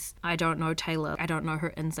because I don't know Taylor. I don't know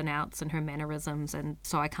her ins and outs and her mannerisms, and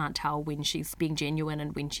so I can't tell when she's being genuine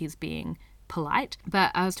and when she's being polite.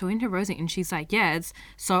 But I was talking to Rosie and she's like, yeah, it's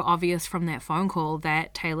so obvious from that phone call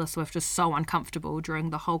that Taylor Swift is so uncomfortable during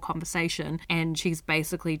the whole conversation, and she's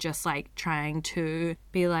basically just like trying to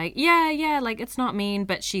be like, yeah, like it's not mean,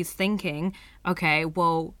 but she's thinking, okay,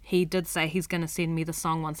 well, he did say he's going to send me the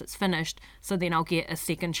song once it's finished, so then I'll get a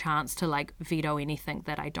second chance to like veto anything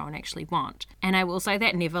that I don't actually want. And I will say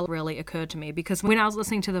that never really occurred to me because when I was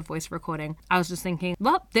listening to the voice recording, I was just thinking,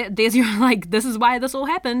 well, there's your, like, this is why this all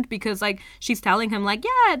happened, because like she's telling him like,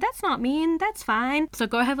 yeah, that's not mean, that's fine. So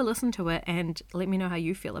go have a listen to it and let me know how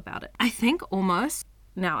you feel about it. I think almost,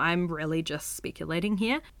 now I'm really just speculating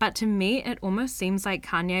here, but to me it almost seems like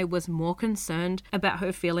Kanye was more concerned about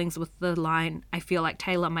her feelings with the line, I feel like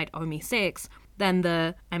Taylor might owe me sex, than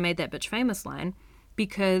the I made that bitch famous line,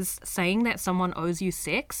 because saying that someone owes you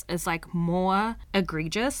sex is like more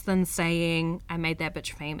egregious than saying I made that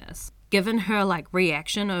bitch famous. Given her like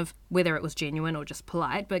reaction of whether it was genuine or just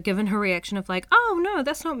polite, but given her reaction of like, oh no,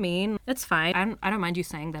 that's not mean, it's fine, I don't mind you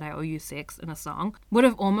saying that I owe you sex in a song, would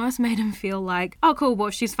have almost made him feel like, oh cool, well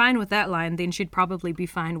if she's fine with that line, then she'd probably be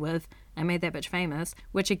fine with I made that bitch famous,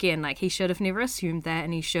 which again, like he should have never assumed that,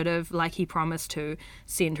 and he should have, like he promised to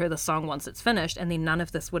send her the song once it's finished, and then none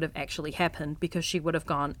of this would have actually happened because she would have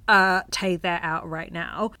gone, take that out right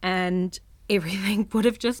now, and everything would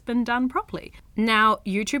have just been done properly. Now,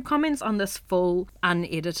 YouTube comments on this full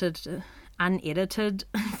unedited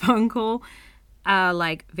phone call are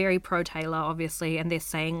like very pro Taylor, obviously, and they're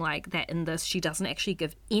saying like that in this she doesn't actually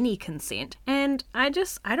give any consent, and I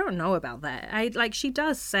don't know about that. She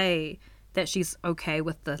does say that she's okay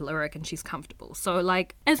with the lyric and she's comfortable, so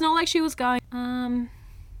like it's not like she was going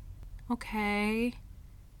okay,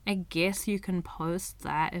 I guess you can post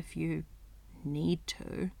that if you need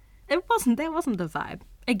to. That wasn't the vibe.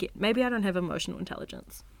 Again, maybe I don't have emotional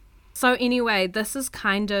intelligence. So anyway, this is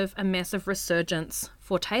kind of a massive resurgence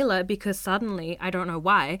for Taylor because suddenly, I don't know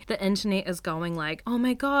why, the internet is going like, oh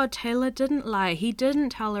my god, Taylor didn't lie. He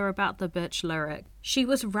didn't tell her about the bitch lyric. She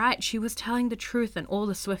was right. She was telling the truth, and all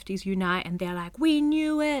the Swifties unite and they're like, we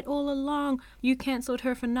knew it all along. You cancelled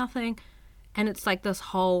her for nothing. And it's like this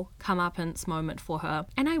whole comeuppance moment for her.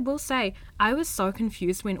 And I will say, I was so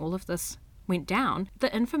confused when all of this went down.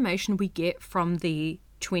 The information we get from the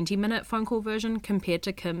 20-minute phone call version compared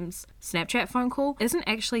to Kim's Snapchat phone call isn't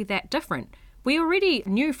actually that different. We already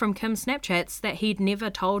knew from Kim's Snapchats that he'd never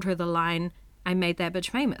told her the line, I made that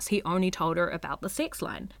bitch famous. He only told her about the sex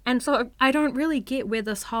line. And so I don't really get where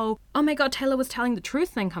this whole, oh my god, Taylor was telling the truth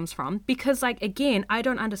thing comes from, because like, again, I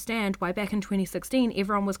don't understand why back in 2016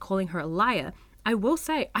 everyone was calling her a liar. I will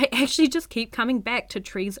say, I actually just keep coming back to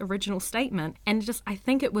Tree's original statement, and I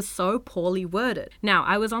think it was so poorly worded. Now,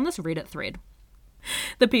 I was on this Reddit thread.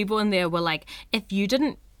 The people in there were like, if you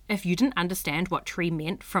didn't understand what Tree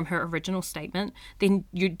meant from her original statement, then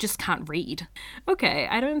you just can't read. Okay,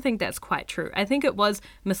 I don't think that's quite true. I think it was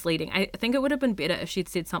misleading. I think it would have been better if she'd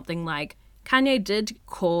said something like, Kanye did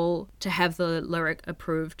call to have the lyric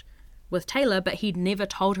approved with Taylor, but he'd never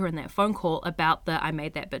told her in that phone call about the I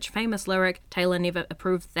Made That Bitch Famous lyric. Taylor never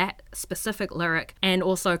approved that specific lyric. And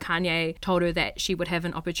also Kanye told her that she would have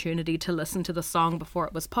an opportunity to listen to the song before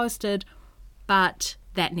it was posted, but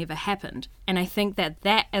that never happened. And I think that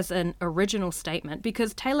that is an original statement,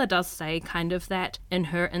 because Taylor does say kind of that in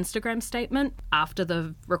her Instagram statement after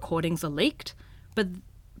the recordings are leaked. But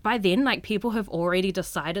by then, like, people have already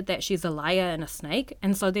decided that she's a liar and a snake,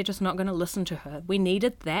 and so they're just not going to listen to her. We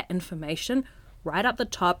needed that information right up the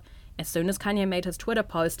top. As soon as Kanye made his Twitter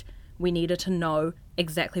post, we needed to know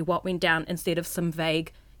exactly what went down, instead of some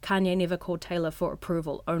vague, Kanye never called Taylor for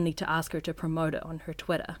approval, only to ask her to promote it on her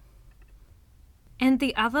Twitter. And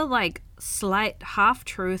the other, like, slight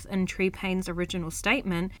half-truth in T-Pain's original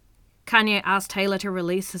statement, Kanye asked Taylor to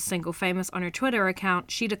release his single Famous on her Twitter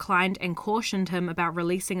account. She declined and cautioned him about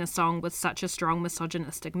releasing a song with such a strong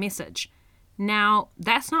misogynistic message. Now,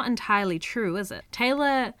 that's not entirely true, is it?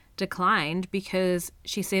 Taylor declined because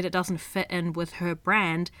she said it doesn't fit in with her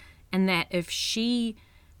brand, and that if she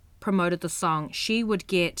promoted the song, she would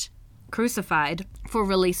get crucified for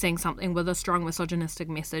releasing something with a strong misogynistic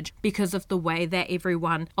message because of the way that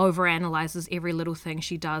everyone overanalyzes every little thing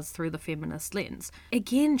she does through the feminist lens.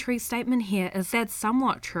 Again, Tree's statement here is that's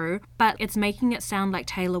somewhat true, but it's making it sound like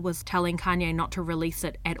Taylor was telling Kanye not to release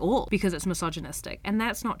it at all because it's misogynistic, and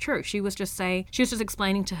that's not true. She was just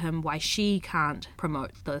explaining to him why she can't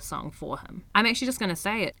promote the song for him. I'm actually just going to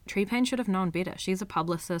say it. T-Pain should have known better. She's a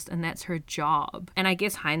publicist and that's her job. And I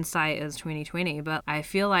guess hindsight is 2020, but I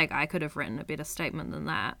feel like I could have written a better statement than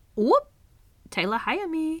that. Whoop! Taylor, hire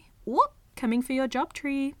me. Whoop! Coming for your job,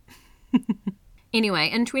 Tree. Anyway,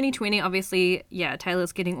 in 2020, obviously,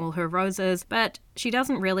 Taylor's getting all her roses, but she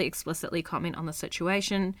doesn't really explicitly comment on the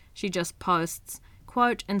situation. She just posts,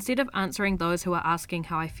 quote, "Instead of answering those who are asking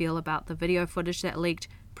how I feel about the video footage that leaked,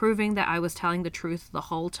 proving that I was telling the truth the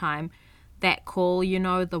whole time, that call,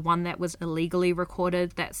 the one that was illegally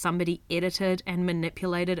recorded, that somebody edited and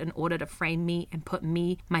manipulated in order to frame me and put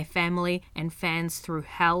me, my family, and fans through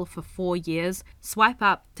hell for 4 years, swipe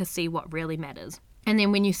up to see what really matters." And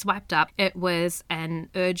then when you swiped up, it was an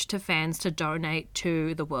urge to fans to donate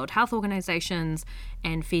to the World Health Organizations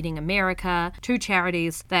and Feeding America, two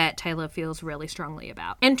charities that Taylor feels really strongly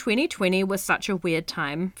about. And 2020 was such a weird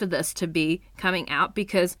time for this to be coming out,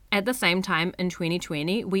 because at the same time in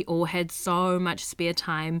 2020, we all had so much spare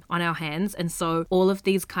time on our hands. And so all of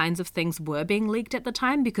these kinds of things were being leaked at the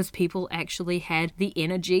time because people actually had the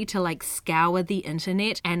energy to like scour the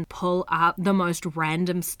internet and pull up the most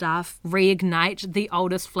random stuff, reignite the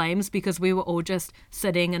oldest flames, because we were all just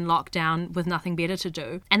sitting in lockdown with nothing better to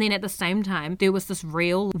do. And then at the same time, there was this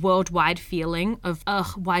real worldwide feeling of,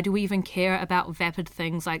 why do we even care about vapid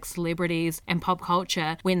things like celebrities and pop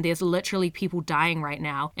culture when there's literally people dying right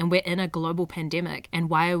now and we're in a global pandemic? And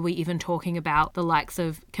why are we even talking about the likes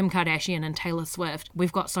of Kim Kardashian and Taylor Swift?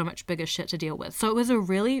 We've got so much bigger shit to deal with. So it was a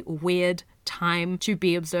really weird time to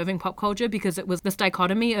be observing pop culture, because it was this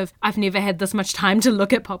dichotomy of I've never had this much time to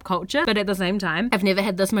look at pop culture, but at the same time I've never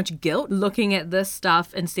had this much guilt looking at this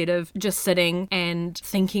stuff instead of just sitting and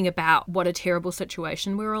thinking about what a terrible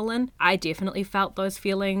situation we're all in. I definitely felt those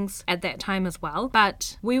feelings at that time as well,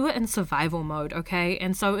 but we were in survival mode, okay?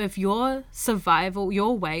 And so if your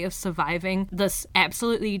way of surviving this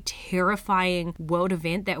absolutely terrifying world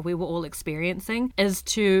event that we were all experiencing is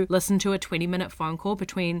to listen to a 20-minute phone call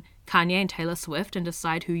between Kanye and Taylor Swift and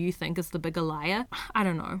decide who you think is the bigger liar, I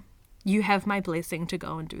don't know. You have my blessing to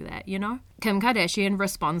go and do that, Kim Kardashian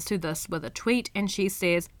responds to this with a tweet, and she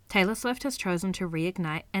says, "Taylor Swift has chosen to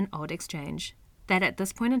reignite an old exchange that at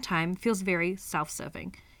this point in time feels very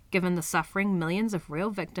self-serving, given the suffering millions of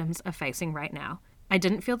real victims are facing right now. I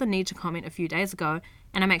didn't feel the need to comment a few days ago,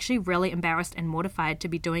 and I'm actually really embarrassed and mortified to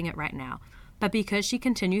be doing it right now. But because she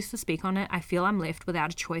continues to speak on it, I feel I'm left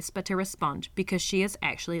without a choice but to respond, because she is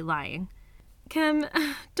actually lying." Kim,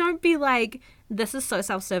 don't be like, this is so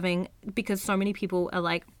self-serving because so many people are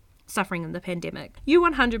like suffering in the pandemic. You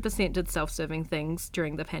 100% did self-serving things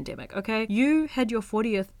during the pandemic, okay? You had your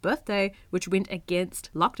 40th birthday, which went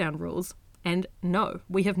against lockdown rules. And no,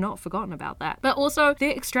 we have not forgotten about that. But also,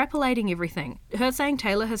 they're extrapolating everything. Her saying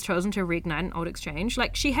Taylor has chosen to reignite an old exchange,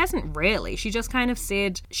 like, she hasn't really. She just kind of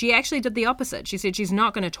said, she actually did the opposite. She said she's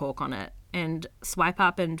not going to talk on it and swipe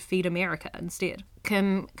up and feed America instead.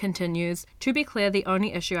 Kim continues, to be clear, the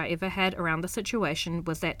only issue I ever had around the situation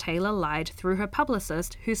was that Taylor lied through her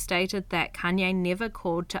publicist, who stated that Kanye never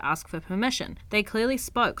called to ask for permission. They clearly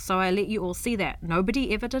spoke, so I let you all see that.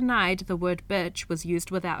 Nobody ever denied the word bitch was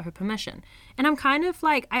used without her permission. And I'm kind of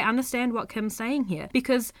like, I understand what Kim's saying here,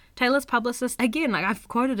 because Taylor's publicist, again, like I've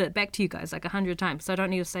quoted it back to you guys like 100 times, so I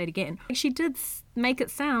don't need to say it again. She did make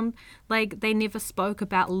it sound like they never spoke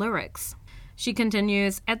about lyrics. She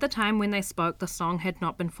continues, at the time when they spoke, the song had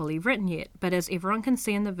not been fully written yet, but as everyone can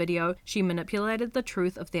see in the video, she manipulated the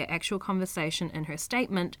truth of their actual conversation in her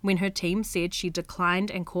statement when her team said she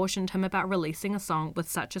declined and cautioned him about releasing a song with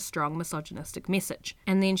such a strong misogynistic message.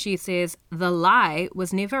 And then she says, the lie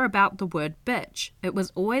was never about the word bitch. It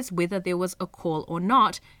was always whether there was a call or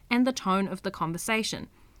not and the tone of the conversation.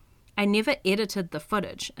 I never edited the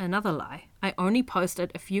footage, another lie. I only posted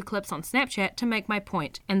a few clips on Snapchat to make my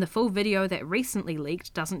point, and the full video that recently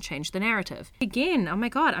leaked doesn't change the narrative. Again, oh my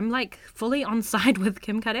god, I'm like fully on side with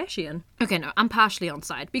Kim Kardashian. Okay, no, I'm partially on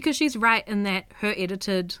side, because she's right in that her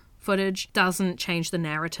edited footage doesn't change the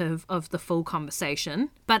narrative of the full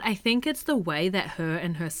conversation. But I think it's the way that her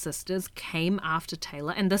and her sisters came after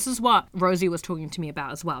Taylor. And this is what Rosie was talking to me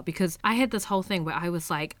about as well, because I had this whole thing where I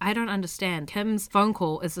was like, I don't understand. Kim's phone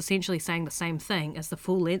call is essentially saying the same thing as the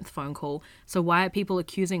full-length phone call. So why are people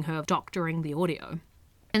accusing her of doctoring the audio?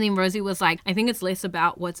 And then Rosie was like, I think it's less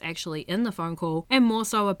about what's actually in the phone call and more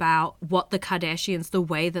so about what the Kardashians, the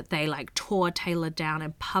way that they like tore Taylor down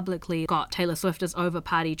and publicly got Taylor Swift is over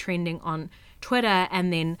party trending on Twitter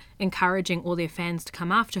and then encouraging all their fans to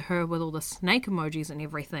come after her with all the snake emojis and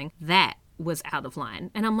everything. That was out of line.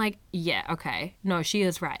 And I'm like, yeah, okay. No, she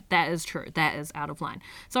is right. That is true. That is out of line.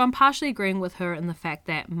 So I'm partially agreeing with her in the fact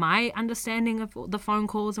that my understanding of the phone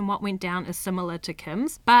calls and what went down is similar to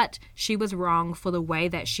Kim's, but she was wrong for the way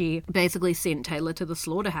that she basically sent Taylor to the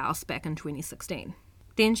slaughterhouse back in 2016.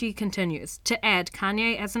 Then she continues, to add,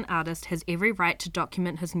 Kanye as an artist has every right to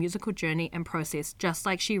document his musical journey and process just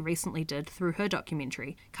like she recently did through her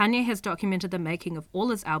documentary. Kanye has documented the making of all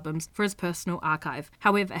his albums for his personal archive,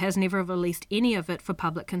 however has never released any of it for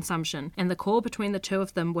public consumption, and the call between the two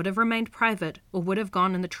of them would have remained private or would have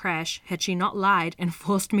gone in the trash had she not lied and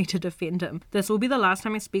forced me to defend him. This will be the last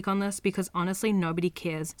time I speak on this because honestly nobody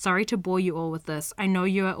cares. Sorry to bore you all with this. I know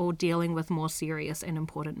you are all dealing with more serious and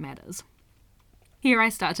important matters. Here I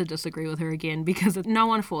start to disagree with her again because no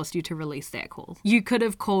one forced you to release that call. You could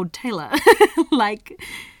have called Taylor, like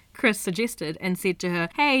Chris suggested, and said to her,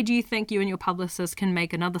 hey, do you think you and your publicist can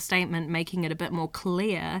make another statement making it a bit more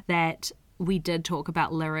clear that we did talk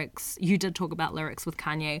about lyrics, you did talk about lyrics with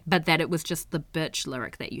Kanye, but that it was just the bitch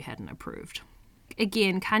lyric that you hadn't approved.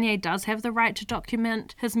 Again, Kanye does have the right to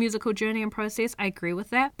document his musical journey and process. I agree with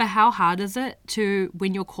that. But how hard is it to,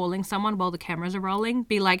 when you're calling someone while the cameras are rolling,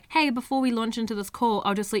 be like, hey, before we launch into this call,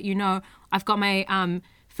 I'll just let you know, I've got my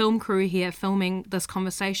film crew here filming this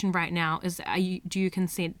conversation right now. Do you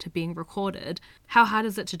consent to being recorded? How hard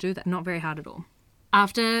is it to do that? Not very hard at all.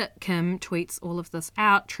 After Kim tweets all of this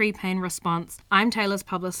out, T-Pain responds, I'm Taylor's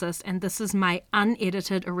publicist and this is my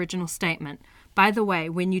unedited original statement. By the way,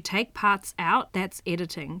 when you take parts out, that's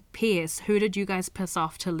editing. P.S. Who did you guys piss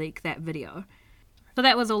off to leak that video? So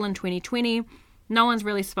that was all in 2020. No one's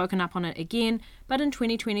really spoken up on it again. But in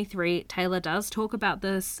 2023, Taylor does talk about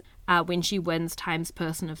this when she wins Times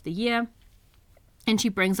Person of the Year. And she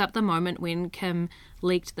brings up the moment when Kim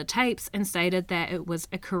leaked the tapes and stated that it was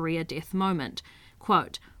a career death moment.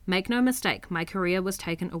 Quote, make no mistake, my career was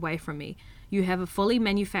taken away from me. You have a fully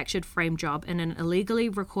manufactured frame job and an illegally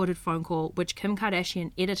recorded phone call which Kim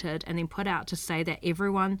Kardashian edited and then put out to say to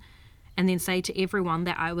everyone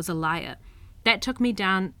that I was a liar. That took me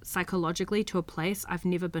down psychologically to a place I've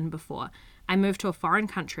never been before. I moved to a foreign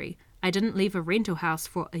country. I didn't leave a rental house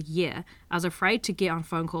for a year. I was afraid to get on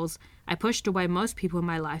phone calls. I pushed away most people in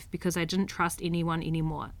my life because I didn't trust anyone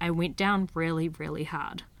anymore. I went down really, really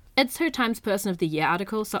hard. It's her Times Person of the Year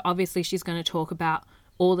article, so obviously she's going to talk about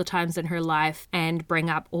all the times in her life and bring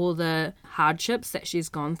up all the hardships that she's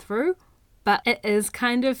gone through. But it is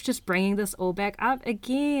kind of just bringing this all back up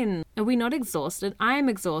again. Are we not exhausted? I am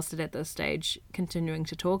exhausted at this stage, continuing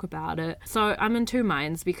to talk about it. So I'm in two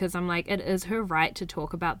minds because I'm like, it is her right to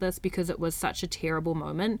talk about this because it was such a terrible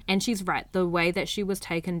moment. And she's right. The way that she was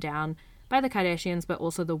taken down by the Kardashians, but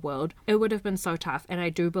also the world, it would have been so tough. And I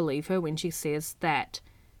do believe her when she says that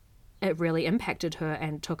it really impacted her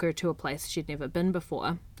and took her to a place she'd never been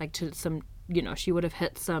before. Like to some, she would have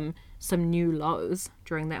hit some new lows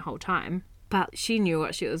during that whole time. But she knew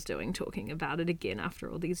what she was doing talking about it again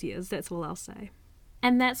after all these years. That's all I'll say.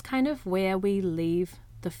 And that's kind of where we leave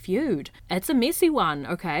the feud. It's a messy one,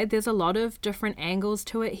 okay? There's a lot of different angles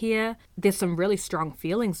to it here. There's some really strong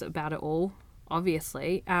feelings about it all,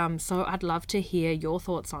 obviously. So I'd love to hear your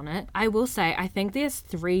thoughts on it. I will say, I think there's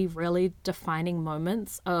 3 really defining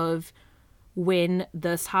moments of when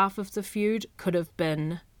this half of the feud could have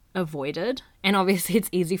been avoided. And obviously it's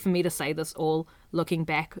easy for me to say this all looking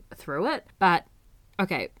back through it. But,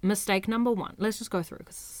 okay, mistake number 1. Let's just go through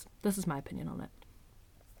because this is my opinion on it.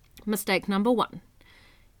 Mistake number 1.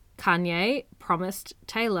 Kanye promised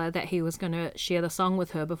Taylor that he was going to share the song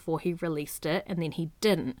with her before he released it, and then he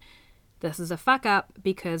didn't. This is a fuck up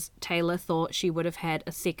because Taylor thought she would have had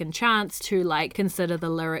a second chance to consider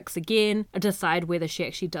the lyrics again, decide whether she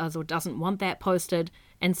actually does or doesn't want that posted.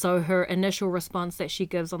 And so her initial response that she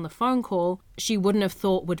gives on the phone call, she wouldn't have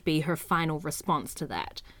thought would be her final response to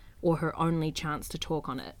that, or her only chance to talk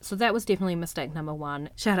on it. So that was definitely mistake number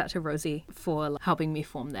 1. Shout out to Rosie for helping me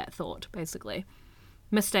form that thought, basically.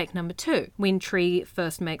 Mistake number 2. When Tree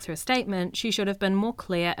first makes her statement, she should have been more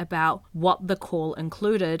clear about what the call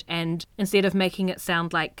included, and instead of making it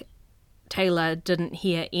sound like Taylor didn't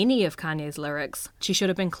hear any of Kanye's lyrics, she should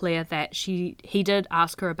have been clear that he did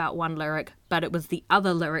ask her about one lyric, but it was the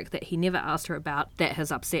other lyric that he never asked her about that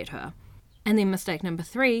has upset her. And then mistake number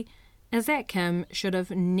 3 is that Kim should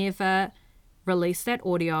have never released that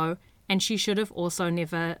audio, and she should have also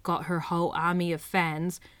never got her whole army of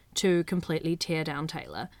fans to completely tear down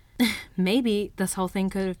Taylor. Maybe this whole thing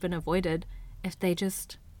could have been avoided if they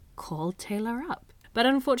just called Taylor up. But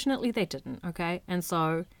unfortunately they didn't, okay? And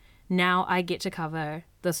so now I get to cover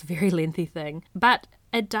this very lengthy thing. But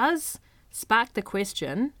it does spark the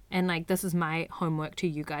question, and this is my homework to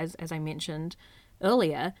you guys, as I mentioned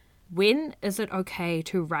earlier, when is it okay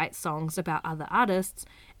to write songs about other artists,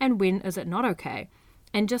 and when is it not okay?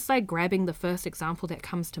 And just grabbing the first example that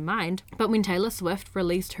comes to mind, but when Taylor Swift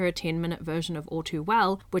released her 10-minute version of All Too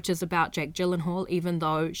Well, which is about Jake Gyllenhaal, even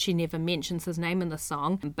though she never mentions his name in the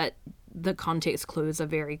song, but the context clues are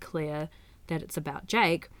very clear that it's about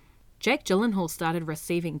Jake Gyllenhaal started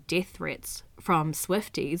receiving death threats from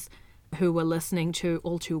Swifties who were listening to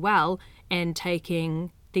All Too Well and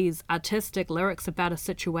taking these artistic lyrics about a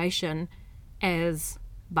situation as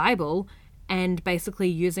Bible and basically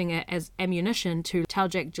using it as ammunition to tell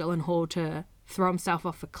Jake Gyllenhaal to throw himself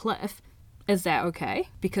off a cliff. Is that okay?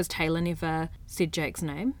 Because Taylor never said Jake's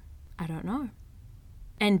name? I don't know.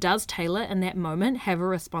 And does Taylor in that moment have a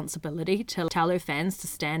responsibility to tell her fans to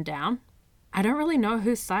stand down? I don't really know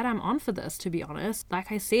whose side I'm on for this, to be honest.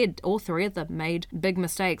 Like I said, all 3 of them made big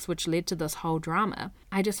mistakes which led to this whole drama.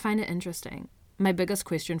 I just find it interesting. My biggest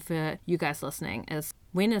question for you guys listening is,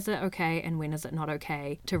 when is it okay and when is it not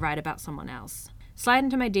okay to write about someone else? Slide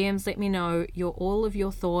into my DMs, let me know all of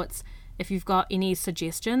your thoughts. If you've got any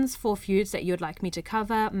suggestions for feuds that you'd like me to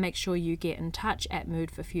cover, make sure you get in touch at Mood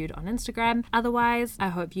for Feud on Instagram. Otherwise, I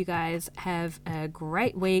hope you guys have a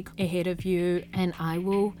great week ahead of you, and I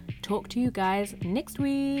will talk to you guys next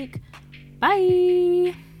week.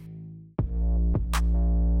 Bye!